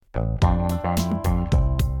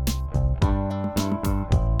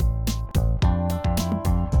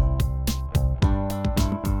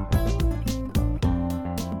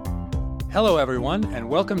Hello, everyone, and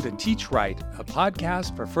welcome to Teach Right, a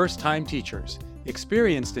podcast for first-time teachers,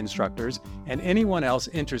 experienced instructors, and anyone else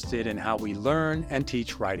interested in how we learn and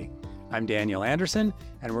teach writing. I'm Daniel Anderson,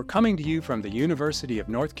 and we're coming to you from the University of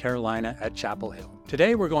North Carolina at Chapel Hill.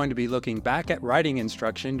 Today, we're going to be looking back at writing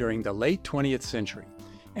instruction during the late 20th century,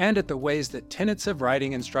 and at the ways that tenets of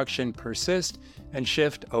writing instruction persist and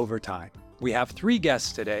shift over time. We have three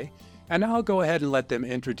guests today, and I'll go ahead and let them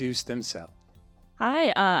introduce themselves.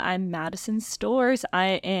 Hi, I'm Madison Storrs.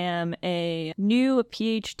 I am a new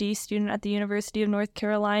PhD student at the University of North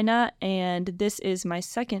Carolina, and this is my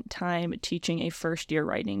second time teaching a first-year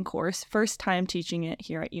writing course, first time teaching it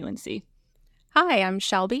here at UNC. Hi, I'm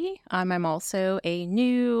Shelby. I'm also a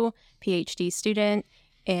new PhD student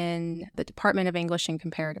in the Department of English and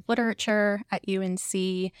Comparative Literature at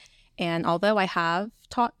UNC. And although I have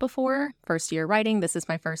taught before first-year writing, this is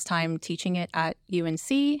my first time teaching it at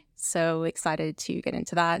UNC. So excited to get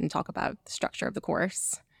into that and talk about the structure of the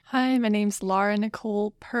course. Hi, my name's Laura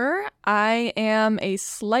Nicole Purr. I am a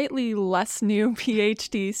slightly less new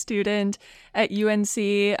PhD student at UNC.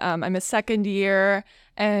 I'm a second year,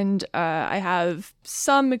 and I have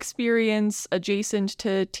some experience adjacent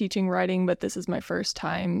to teaching writing, but this is my first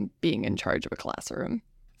time being in charge of a classroom.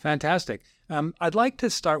 Fantastic. I'd like to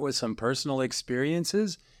start with some personal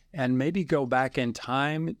experiences and maybe go back in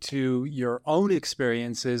time to your own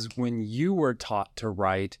experiences when you were taught to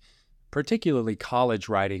write, particularly college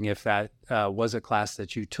writing, if that was a class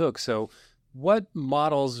that you took. So what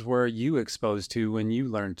models were you exposed to when you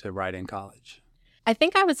learned to write in college? I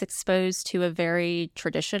think I was exposed to a very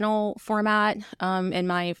traditional format in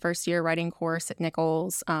my first year writing course at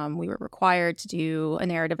Nichols. We were required to do a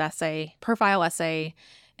narrative essay, profile essay,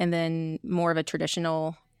 and then more of a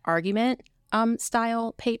traditional argument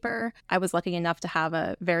style paper. I was lucky enough to have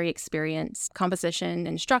a very experienced composition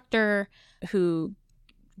instructor who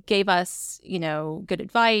gave us, good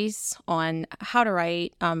advice on how to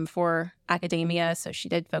write for academia. So she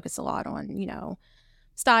did focus a lot on,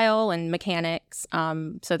 style and mechanics.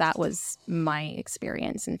 So that was my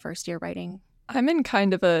experience in first year writing. I'm in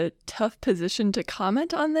kind of a tough position to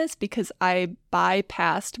comment on this because I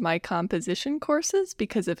bypassed my composition courses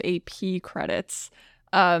because of AP credits.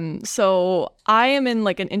 So I am in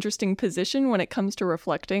an interesting position when it comes to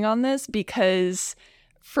reflecting on this because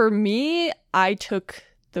for me, I took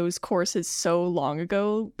those courses so long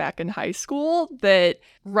ago back in high school that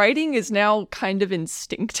writing is now kind of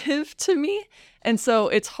instinctive to me. And so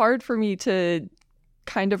it's hard for me to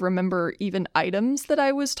kind of remember even items that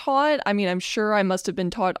I was taught. I mean, I'm sure I must have been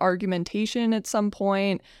taught argumentation at some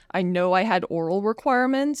point. I know I had oral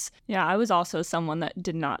requirements. Yeah, I was also someone that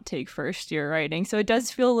did not take first year writing, so it does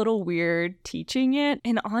feel a little weird teaching it.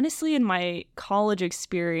 And honestly, in my college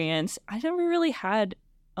experience, I never really had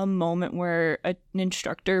a moment where an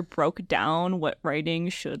instructor broke down what writing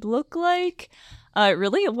should look like.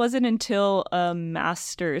 It wasn't until a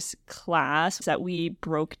master's class that we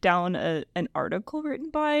broke down an article written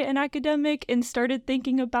by an academic and started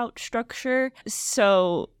thinking about structure.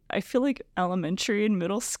 So I feel like elementary and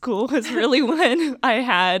middle school was really when I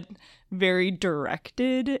had very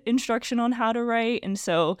directed instruction on how to write. And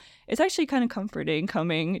so it's actually kind of comforting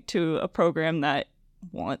coming to a program that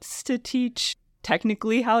wants to teach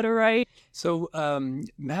technically how to write. So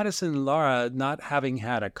Madison, Laura, not having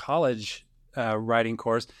had a college writing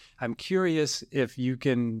course, I'm curious if you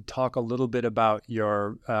can talk a little bit about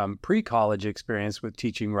your pre-college experience with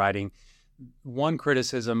teaching writing. One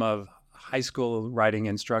criticism of high school writing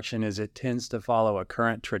instruction is it tends to follow a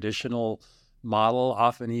current traditional model,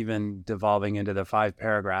 often even devolving into the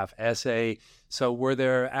 5-paragraph essay. So were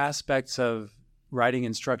there aspects of writing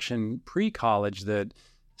instruction pre-college that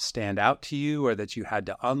stand out to you or that you had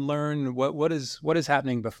to unlearn? What is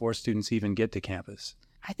happening before students even get to campus?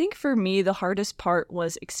 I think for me, the hardest part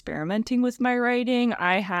was experimenting with my writing.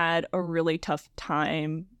 I had a really tough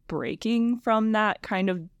time breaking from that kind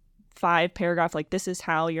of 5-paragraph, this is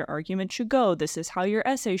how your argument should go, this is how your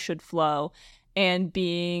essay should flow. And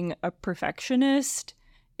being a perfectionist,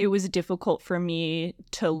 it was difficult for me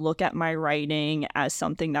to look at my writing as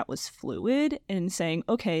something that was fluid and saying,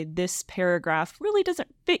 okay, this paragraph really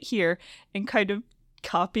doesn't fit here, and kind of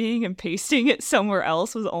copying and pasting it somewhere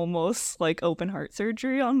else was almost like open heart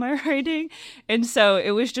surgery on my writing. And so it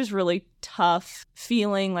was just really tough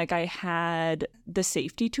feeling like I had the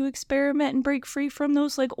safety to experiment and break free from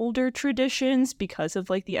those older traditions because of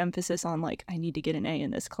the emphasis on I need to get an A in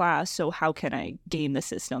this class. So how can I game the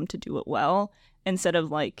system to do it well instead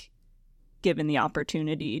of given the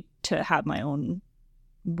opportunity to have my own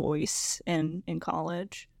voice in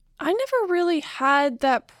college. I never really had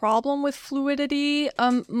that problem with fluidity,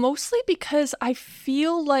 mostly because I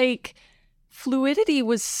feel like fluidity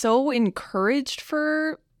was so encouraged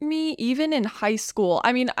for me, even in high school.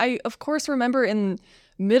 I mean, I, of course, remember in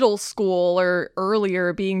middle school or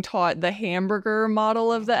earlier being taught the hamburger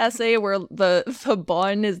model of the essay, where the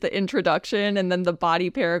bun is the introduction and then the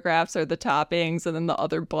body paragraphs are the toppings and then the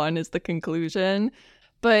other bun is the conclusion.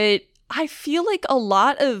 But I feel like a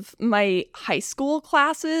lot of my high school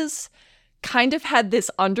classes kind of had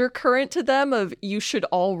this undercurrent to them of you should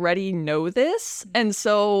already know this. And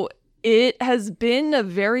so it has been a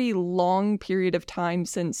very long period of time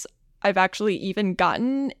since I've actually even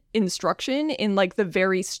gotten instruction in like the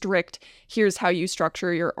very strict, here's how you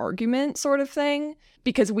structure your argument sort of thing,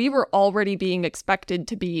 because we were already being expected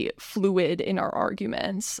to be fluid in our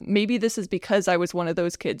arguments. Maybe this is because I was one of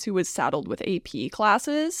those kids who was saddled with AP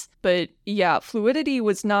classes, but yeah, fluidity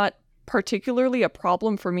was not particularly a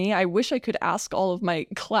problem for me. I wish I could ask all of my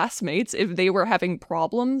classmates if they were having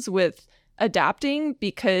problems with adapting,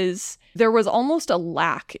 because there was almost a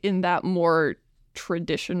lack in that more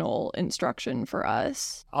traditional instruction for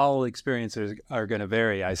us. All experiences are going to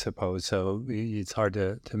vary, I suppose, so it's hard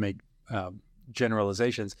to make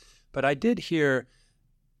generalizations. But I did hear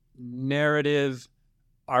narrative,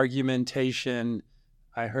 argumentation.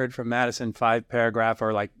 I heard from Madison 5-paragraph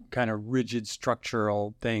or like kind of rigid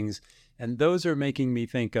structural things. And those are making me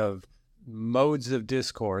think of modes of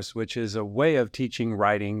discourse, which is a way of teaching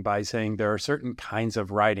writing by saying there are certain kinds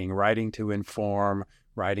of writing, writing to inform,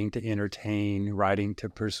 writing to entertain, writing to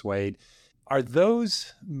persuade. Are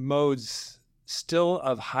those modes still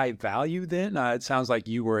of high value then? It sounds like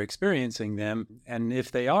you were experiencing them. And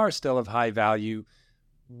if they are still of high value,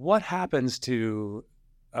 what happens to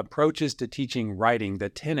approaches to teaching writing, the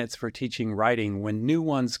tenets for teaching writing, when new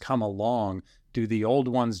ones come along? Do the old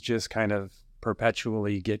ones just kind of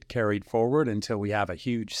perpetually get carried forward until we have a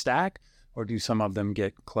huge stack, or do some of them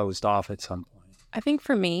get closed off at some point? I think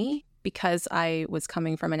for me, because I was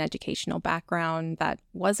coming from an educational background that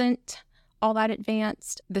wasn't all that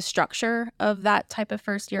advanced, the structure of that type of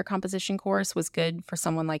first-year composition course was good for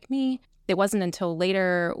someone like me. It wasn't until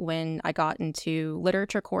later when I got into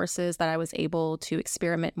literature courses that I was able to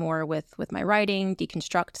experiment more with my writing,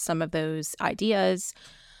 deconstruct some of those ideas.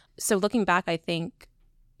 So looking back, I think,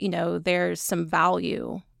 there's some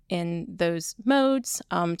value in those modes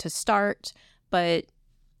to start, but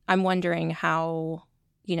I'm wondering how,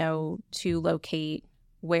 to locate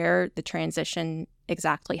where the transition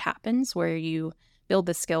exactly happens, where you build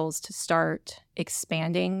the skills to start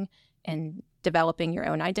expanding and developing your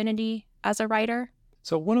own identity as a writer.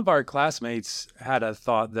 So one of our classmates had a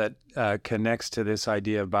thought that connects to this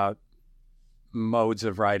idea about modes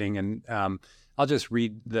of writing, and I'll just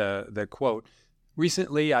read the quote.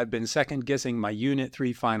 Recently, I've been second-guessing my Unit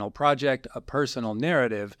 3 final project, a personal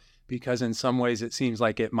narrative, because in some ways it seems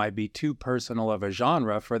like it might be too personal of a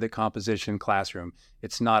genre for the composition classroom.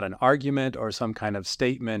 It's not an argument or some kind of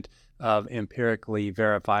statement of empirically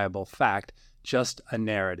verifiable fact, just a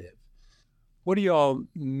narrative. What do you all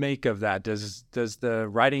make of that? Does the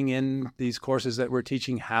writing in these courses that we're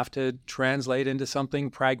teaching have to translate into something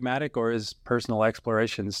pragmatic, or is personal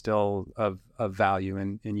exploration still of value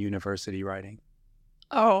in university writing?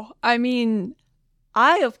 Oh, I mean,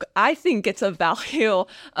 I think it's of value,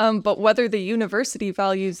 but whether the university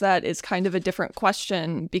values that is kind of a different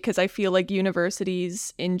question, because I feel like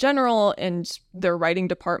universities in general and their writing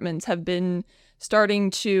departments have been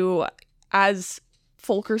starting to, as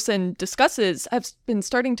Fulkerson discusses, have been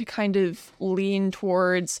starting to kind of lean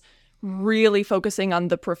towards really focusing on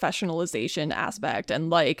the professionalization aspect. And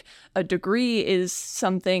like a degree is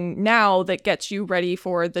something now that gets you ready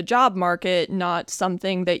for the job market, not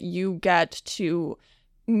something that you get to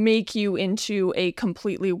make you into a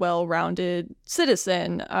completely well-rounded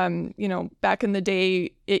citizen. Back in the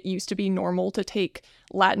day, it used to be normal to take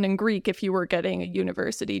Latin and Greek if you were getting a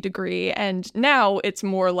university degree. And now it's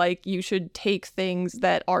more like you should take things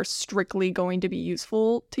that are strictly going to be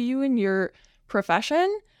useful to you in your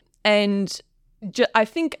profession. And I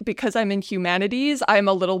think because I'm in humanities, I'm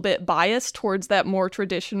a little bit biased towards that more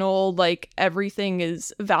traditional, like everything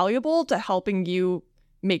is valuable to helping you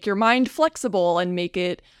make your mind flexible and make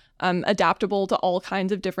it adaptable to all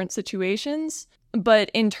kinds of different situations.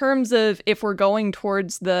 But in terms of if we're going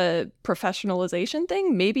towards the professionalization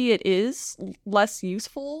thing, maybe it is less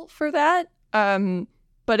useful for that.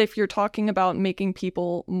 But if you're talking about making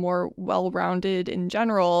people more well-rounded in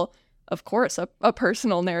general, of course, a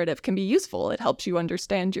personal narrative can be useful. It helps you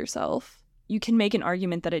understand yourself. You can make an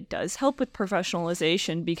argument that it does help with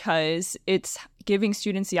professionalization because it's giving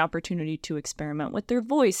students the opportunity to experiment with their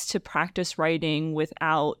voice, to practice writing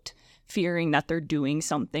without fearing that they're doing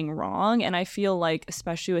something wrong. And I feel like,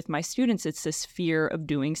 especially with my students, it's this fear of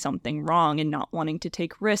doing something wrong and not wanting to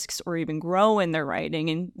take risks or even grow in their writing.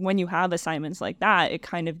 And when you have assignments like that, it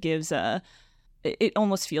kind of gives it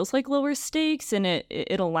almost feels like lower stakes, and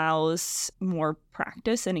it allows more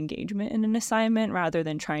practice and engagement in an assignment rather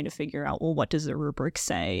than trying to figure out, well, what does the rubric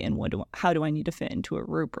say and how do I need to fit into a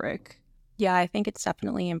rubric? Yeah, I think it's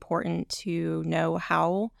definitely important to know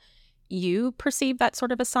how you perceive that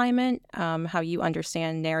sort of assignment, how you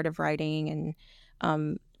understand narrative writing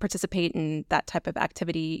and participate in that type of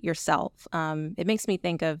activity yourself. It makes me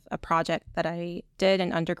think of a project that I did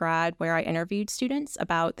in undergrad where I interviewed students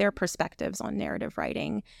about their perspectives on narrative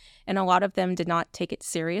writing. And a lot of them did not take it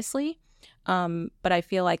seriously. But I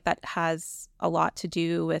feel like that has a lot to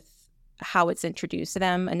do with how it's introduced to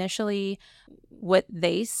them initially, what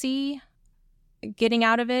they see getting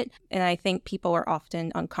out of it. And I think people are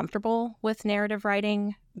often uncomfortable with narrative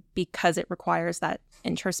writing because it requires that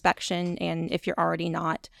introspection. And if you're already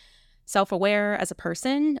not self-aware as a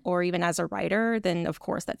person or even as a writer, then of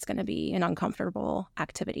course that's going to be an uncomfortable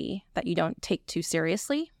activity that you don't take too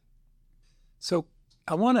seriously. So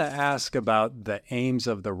I want to ask about the aims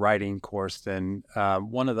of the writing course then.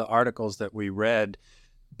 One of the articles that we read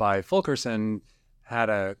by Fulkerson had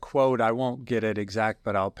a quote, I won't get it exact,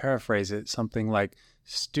 but I'll paraphrase it, something like,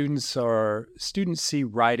 students see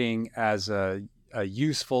writing as a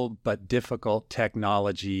useful but difficult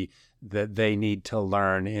technology that they need to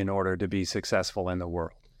learn in order to be successful in the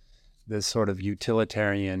world. This sort of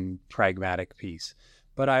utilitarian, pragmatic piece.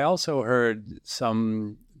 But I also heard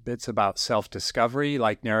some bits about self-discovery,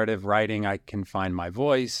 like narrative writing, I can find my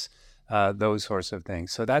voice, those sorts of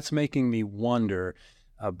things. So that's making me wonder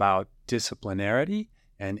about disciplinarity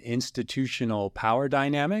and institutional power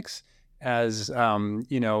dynamics as,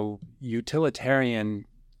 utilitarian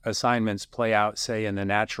assignments play out, say, in the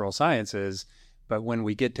natural sciences. But when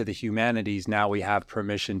we get to the humanities, now we have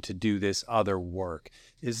permission to do this other work.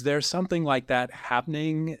 Is there something like that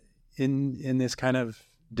happening in this kind of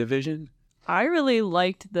division? I really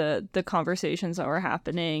liked the conversations that were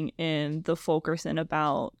happening in the Fulkerson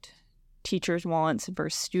about teachers' wants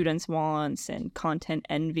versus students' wants and content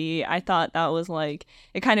envy. I thought that was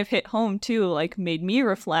it kind of hit home too, made me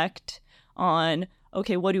reflect on,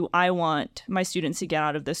 okay, what do I want my students to get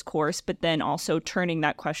out of this course? But then also turning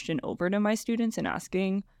that question over to my students and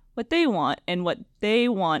asking what they want. And what they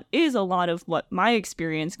want is a lot of what my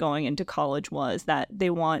experience going into college was, that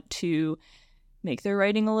they want to make their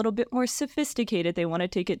writing a little bit more sophisticated. They want to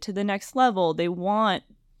take it to the next level. They want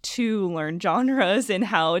to learn genres and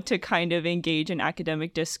how to kind of engage in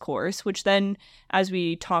academic discourse, which then, as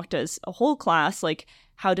we talked as a whole class,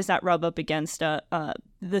 how does that rub up against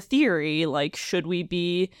the theory? Should we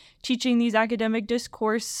be teaching these academic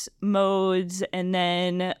discourse modes and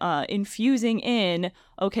then infusing in,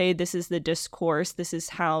 okay, this is the discourse, this is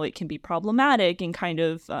how it can be problematic, and kind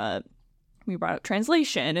of, we brought up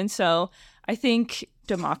translation. And so I think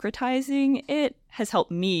democratizing it has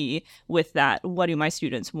helped me with that. What do my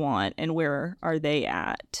students want and where are they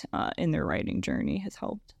at in their writing journey has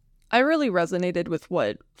helped. I really resonated with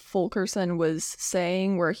what Fulkerson was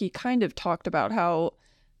saying, where he kind of talked about how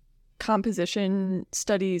composition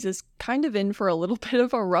studies is kind of in for a little bit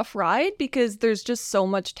of a rough ride because there's just so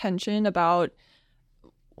much tension about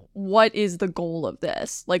what is the goal of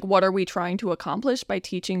this? What are we trying to accomplish by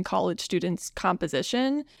teaching college students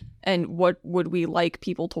composition? And what would we like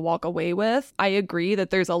people to walk away with? I agree that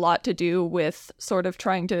there's a lot to do with sort of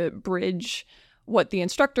trying to bridge what the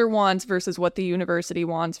instructor wants versus what the university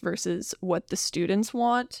wants versus what the students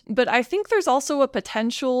want. But I think there's also a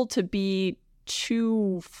potential to be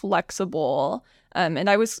too flexible. And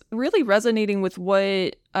I was really resonating with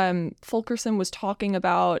what Fulkerson was talking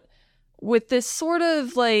about with this sort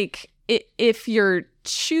of if you're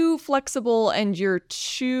too flexible and you're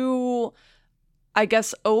too, I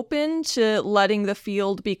guess, open to letting the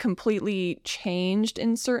field be completely changed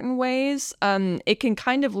in certain ways, it can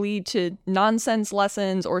kind of lead to nonsense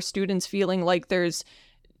lessons or students feeling like there's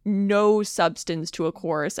no substance to a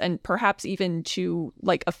course and perhaps even to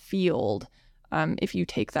a field if you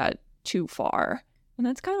take that too far. And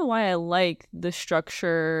that's kind of why I like the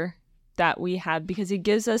structure that we have, because it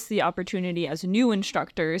gives us the opportunity as new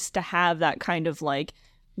instructors to have that kind of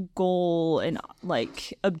goal and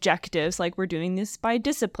objectives, we're doing this by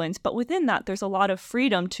disciplines, but within that there's a lot of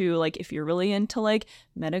freedom to if you're really into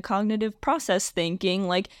metacognitive process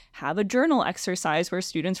thinking, have a journal exercise where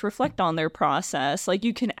students reflect on their process.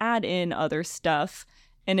 You can add in other stuff,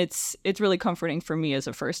 and it's really comforting for me as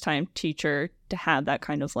a first time teacher to have that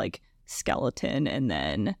kind of skeleton, and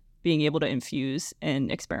then being able to infuse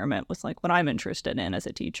and experiment with what I'm interested in as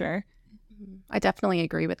a teacher. I definitely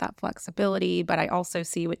agree with that flexibility, but I also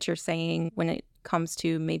see what you're saying when it comes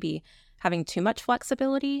to maybe having too much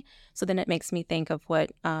flexibility. So then it makes me think of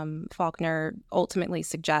what Faulkner ultimately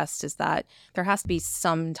suggests, is that there has to be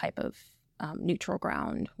some type of neutral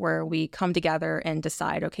ground where we come together and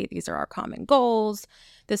decide, okay, these are our common goals.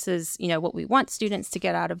 This is, what we want students to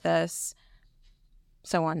get out of this,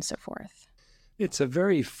 so on and so forth. It's a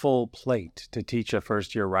very full plate to teach a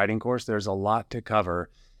first-year writing course. There's a lot to cover,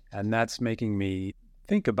 and that's making me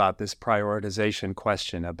think about this prioritization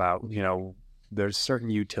question about, there's certain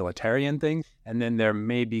utilitarian things, and then there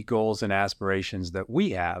may be goals and aspirations that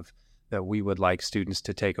we have that we would like students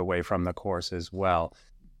to take away from the course as well.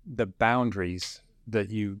 The boundaries that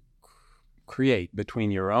you create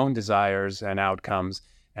between your own desires and outcomes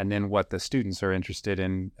and then what the students are interested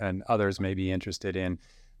in and others may be interested in,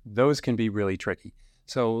 those can be really tricky.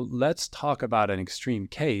 So let's talk about an extreme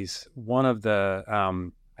case. One of the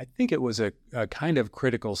I think it was a kind of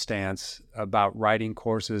critical stance about writing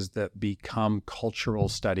courses that become cultural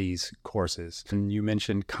studies courses. And you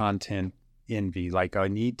mentioned content envy, like I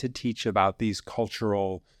need to teach about these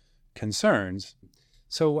cultural concerns.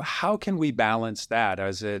 So how can we balance that?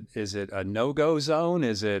 Is it a no-go zone?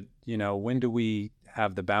 Is it, when do we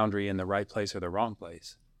have the boundary in the right place or the wrong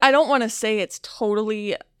place? I don't want to say it's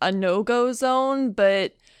totally a no-go zone,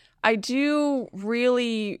 but I do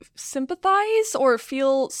really sympathize or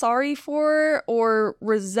feel sorry for or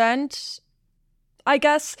resent, I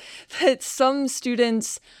guess, that some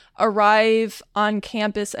students arrive on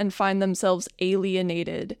campus and find themselves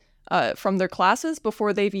alienated from their classes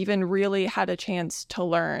before they've even really had a chance to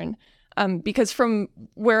learn. Because from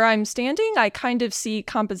where I'm standing, I kind of see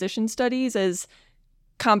composition studies as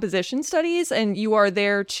composition studies, and you are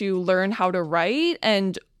there to learn how to write,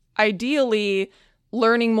 and ideally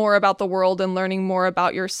learning more about the world and learning more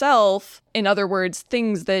about yourself. In other words,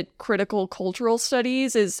 things that critical cultural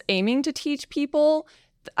studies is aiming to teach people.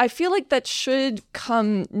 I feel like that should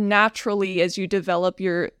come naturally as you develop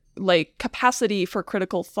your capacity for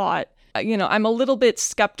critical thought. I'm a little bit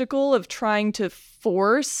skeptical of trying to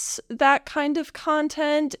force that kind of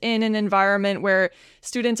content in an environment where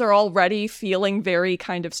students are already feeling very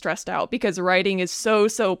kind of stressed out because writing is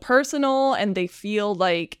so personal and they feel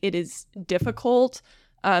like it is difficult,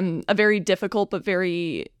 a very difficult but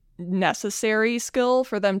very necessary skill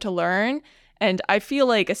for them to learn. And I feel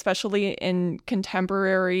like, especially in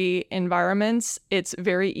contemporary environments, it's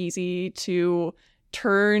very easy to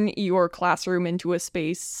turn your classroom into a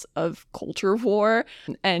space of culture war.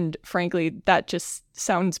 And frankly, that just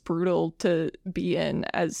sounds brutal to be in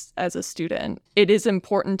as a student. It is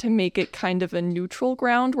important to make it kind of a neutral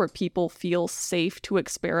ground where people feel safe to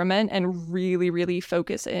experiment and really, really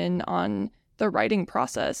focus in on the writing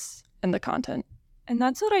process and the content. And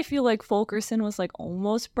that's what I feel like Fulkerson was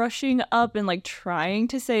almost brushing up and trying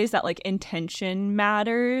to say, is that intention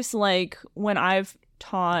matters. When I've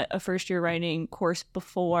taught a first-year writing course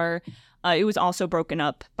before, it was also broken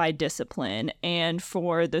up by discipline. And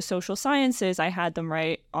for the social sciences, I had them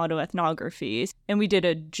write autoethnographies, and we did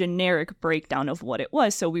a generic breakdown of what it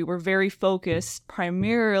was. So we were very focused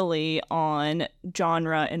primarily on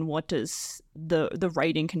genre and what does the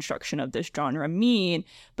writing construction of this genre mean,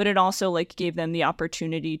 but it also gave them the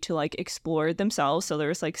opportunity to explore themselves. So there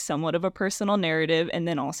was somewhat of a personal narrative, and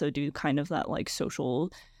then also do kind of that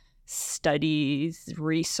social studies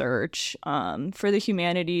research. For the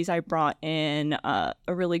humanities, I brought in a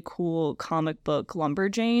really cool comic book,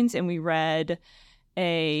 Lumberjanes, and we read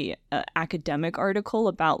a academic article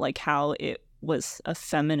about how it was a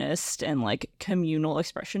feminist and communal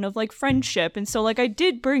expression of friendship. And so I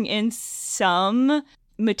did bring in some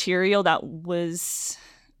material that was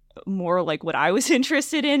more what I was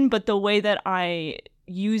interested in, but the way that I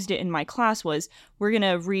used it in my class was, we're going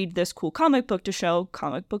to read this cool comic book to show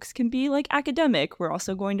comic books can be academic. We're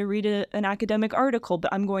also going to read an academic article,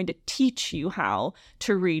 but I'm going to teach you how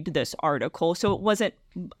to read this article. So it wasn't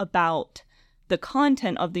about the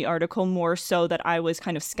content of the article, more so that I was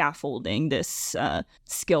kind of scaffolding this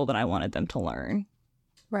skill that I wanted them to learn.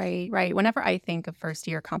 Right. Whenever I think of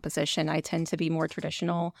first-year composition, I tend to be more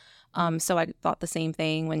traditional. So I thought the same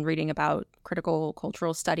thing when reading about critical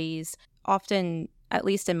cultural studies. Often, at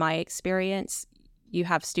least in my experience, you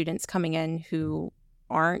have students coming in who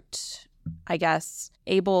aren't, I guess,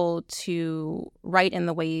 able to write in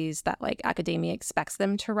the ways that academia expects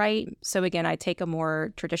them to write. So again, I take a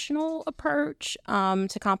more traditional approach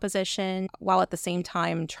to composition, while at the same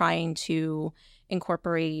time trying to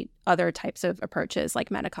incorporate other types of approaches like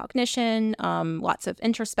metacognition, lots of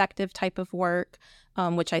introspective type of work,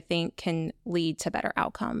 which I think can lead to better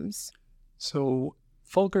outcomes. So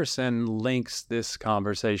Fulkerson links this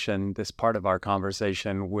conversation, this part of our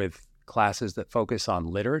conversation, with classes that focus on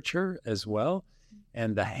literature as well.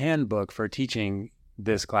 And the handbook for teaching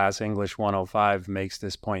this class, English 105, makes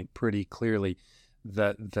this point pretty clearly.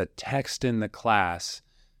 The text in the class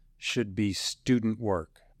should be student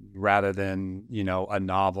work rather than, a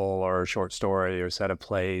novel or a short story or a set of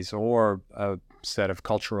plays or a set of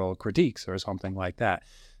cultural critiques or something like that.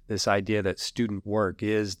 This idea that student work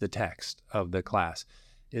is the text of the class.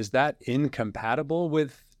 Is that incompatible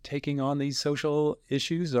with taking on these social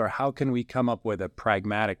issues, or how can we come up with a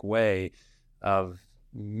pragmatic way of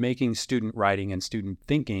making student writing and student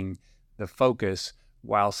thinking the focus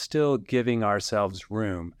while still giving ourselves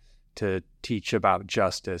room to teach about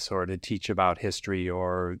justice or to teach about history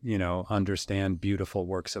or, understand beautiful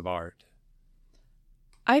works of art?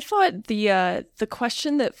 I thought the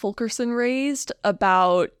question that Fulkerson raised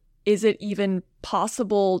about, is it even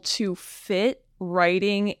possible to fit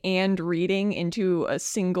writing and reading into a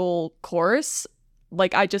single course?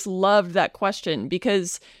 I just loved that question,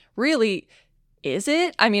 because really, is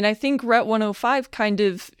it? I mean, I think RET 105 kind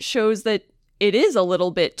of shows that it is a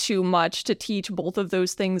little bit too much to teach both of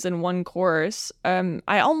those things in one course.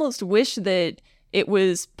 I almost wish that it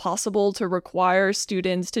was possible to require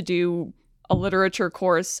students to do a literature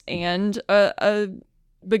course and a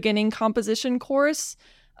beginning composition course,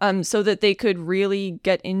 so that they could really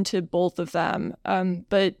get into both of them.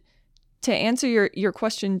 But to answer your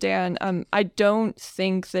question, Dan, I don't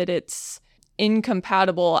think that it's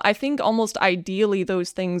incompatible. I think almost ideally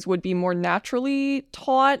those things would be more naturally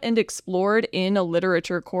taught and explored in a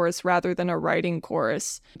literature course rather than a writing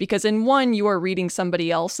course. Because in one, you are reading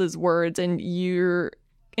somebody else's words and your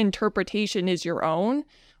interpretation is your own.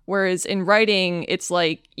 Whereas in writing, it's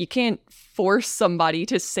like you can't force somebody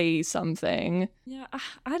to say something. Yeah,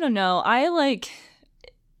 I don't know. I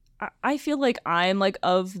feel like I'm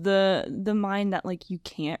of the mind that you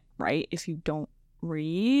can't write if you don't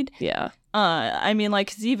read. Yeah. I mean,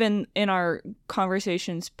 'cause even in our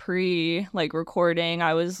conversations pre recording,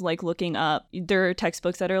 I was looking up, there are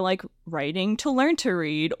textbooks that are writing to learn to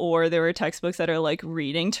read, or there are textbooks that are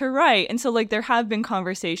reading to write. And so there have been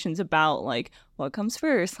conversations about what comes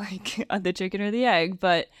first, the chicken or the egg.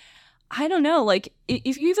 But I don't know,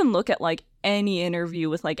 if you even look at any interview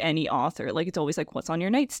with any author, it's always what's on your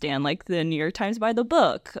nightstand, the New York Times by the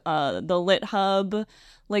book, the Lit Hub,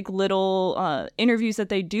 little interviews that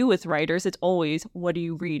they do with writers. It's always, what are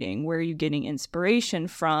you reading? Where are you getting inspiration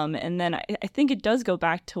from? And then I think it does go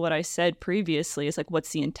back to what I said previously. It's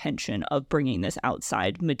what's the intention of bringing this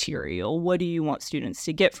outside material? What do you want students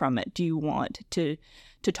to get from it? Do you want to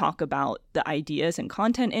talk about the ideas and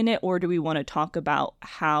content in it, or do we want to talk about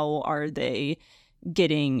how are they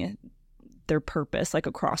getting their purpose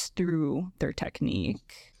across through their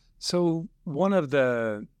technique? So one of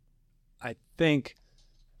the, I think,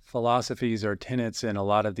 philosophies or tenets in a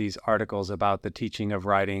lot of these articles about the teaching of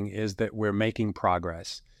writing is that we're making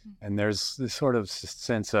progress. And there's this sort of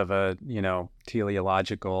sense of a,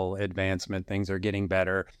 teleological advancement. Things are getting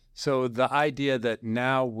better. So the idea that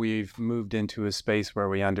now we've moved into a space where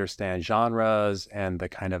we understand genres and the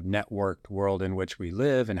kind of networked world in which we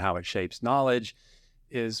live and how it shapes knowledge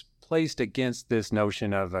is placed against this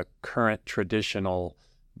notion of a current traditional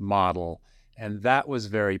model. And that was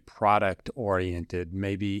very product-oriented,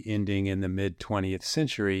 maybe ending in the mid-20th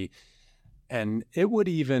century. And it would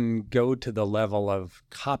even go to the level of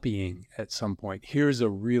copying at some point. Here's a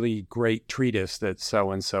really great treatise that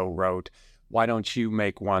so-and-so wrote. Why don't you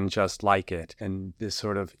make one just like it? And this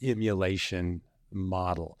sort of emulation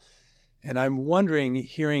model. And I'm wondering,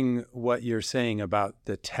 hearing what you're saying about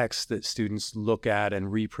the text that students look at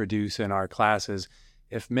and reproduce in our classes,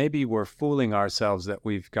 if maybe we're fooling ourselves that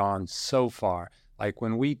we've gone so far.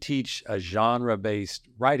 When we teach a genre-based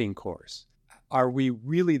writing course, are we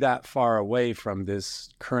really that far away from this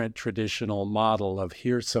current traditional model of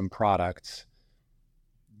here's some products,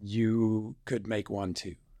 you could make one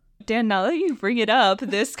too? Dan, now that you bring it up,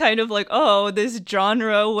 this kind of this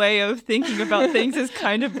genre way of thinking about things is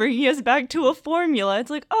kind of bringing us back to a formula.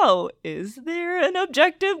 It's is there an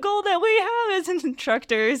objective goal that we have as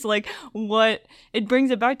instructors? What it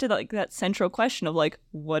brings it back to that central question of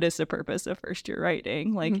what is the purpose of first year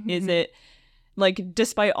writing? Is it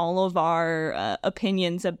despite all of our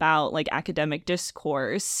opinions about academic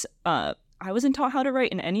discourse, I wasn't taught how to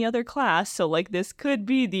write in any other class, so this could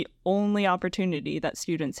be the only opportunity that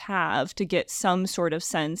students have to get some sort of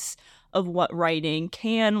sense of what writing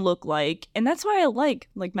can look like. And that's why I like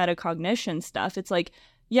metacognition stuff. It's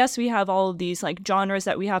yes, we have all of these genres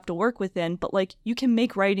that we have to work within, but you can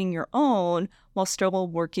make writing your own while still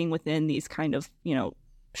working within these kind of,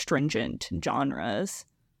 stringent genres.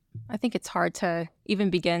 I think it's hard to even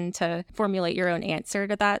begin to formulate your own answer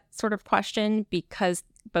to that sort of question, because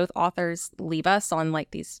both authors leave us on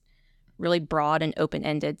like these really broad and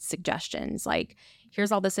open-ended suggestions. Like,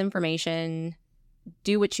 here's all this information,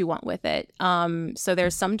 do what you want with it. So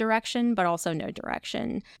there's some direction, but also no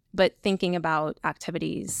direction. But thinking about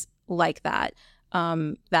activities like that,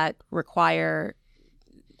 that require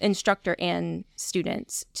instructor and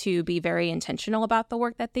students to be very intentional about the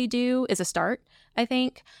work that they do is a start, I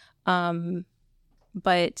think.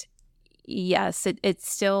 But yes,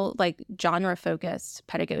 it's still like genre-focused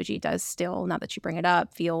pedagogy does still, now that you bring it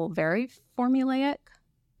up, feel very formulaic,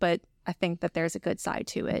 but I think that there's a good side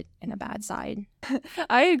to it and a bad side.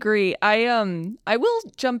 I agree. I will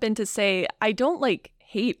jump in to say I don't like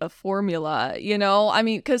hate a formula, you know? I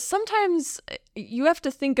mean, because sometimes you have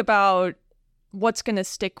to think about what's going to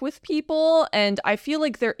stick with people, and I feel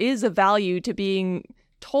like there is a value to being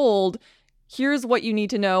told, here's what you need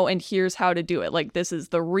to know and here's how to do it. Like, this is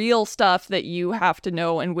the real stuff that you have to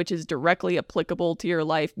know and which is directly applicable to your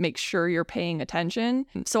life. Make sure you're paying attention.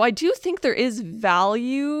 So I do think there is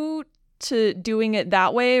value to doing it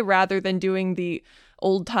that way rather than doing the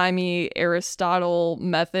old-timey Aristotle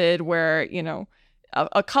method where, you know,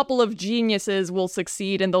 a couple of geniuses will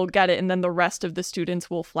succeed and they'll get it, and then the rest of the students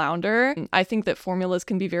will flounder. I think that formulas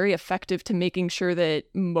can be very effective to making sure that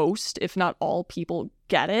most, if not all, people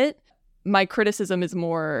get it. My criticism is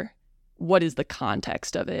more, what is the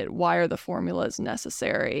context of it? Why are the formulas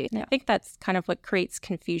necessary? And I think that's kind of what creates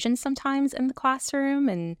confusion sometimes in the classroom.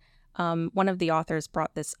 And one of the authors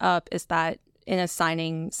brought this up, is that in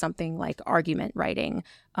assigning something like argument writing,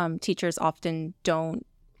 teachers often don't,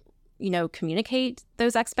 communicate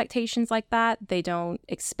those expectations like that. They don't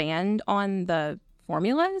expand on the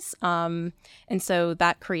formulas. And so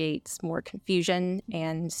that creates more confusion,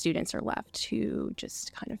 and students are left to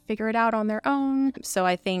just kind of figure it out on their own. So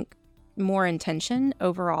I think more intention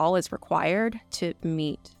overall is required to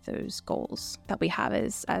meet those goals that we have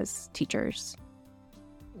as teachers.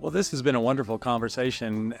 Well, this has been a wonderful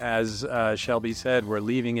conversation. As Shelby said, we're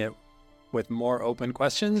leaving it with more open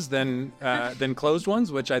questions than closed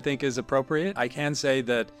ones, which I think is appropriate. I can say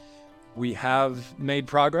that we have made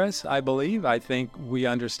progress, I believe. I think we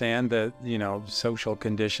understand that, social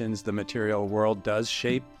conditions, the material world does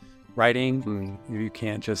shape writing. You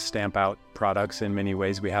can't just stamp out products in many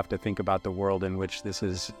ways. We have to think about the world in which this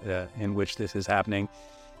is happening.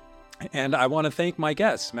 And I want to thank my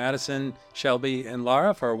guests, Madison, Shelby, and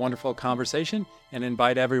Lara, for a wonderful conversation, and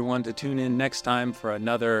invite everyone to tune in next time for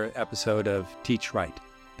another episode of Teach Right.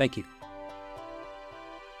 Thank you.